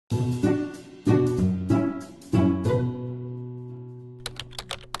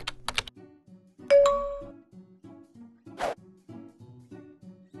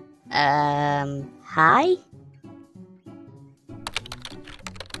Hi?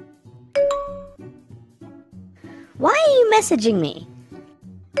 Why are you messaging me?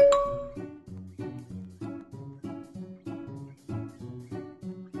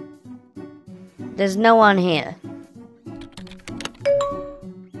 There's no one here.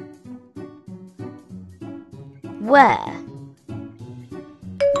 Where?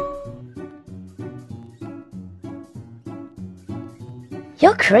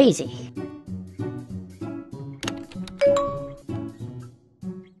 You're crazy.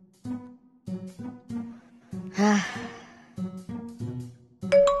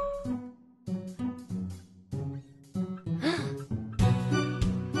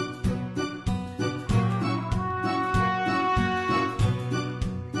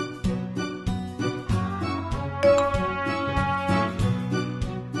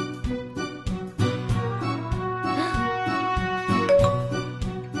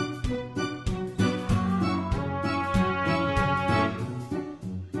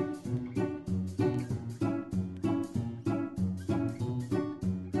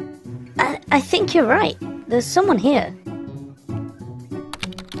 I think you're right. There's someone here.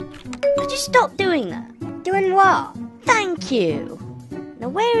 Could you stop doing that? Doing what? Thank you. Now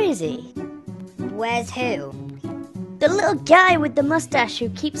where is he? Where's who? The little guy with the mustache who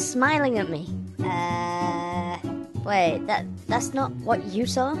keeps smiling at me. Wait, that's not what you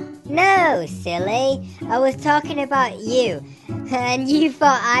saw? No, silly. I was talking about you, and you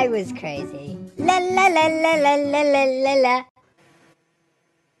thought I was crazy. La la la la la la la la la.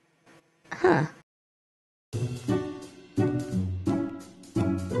 Huh.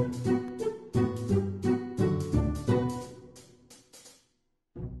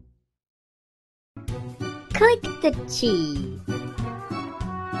 Click the cheese.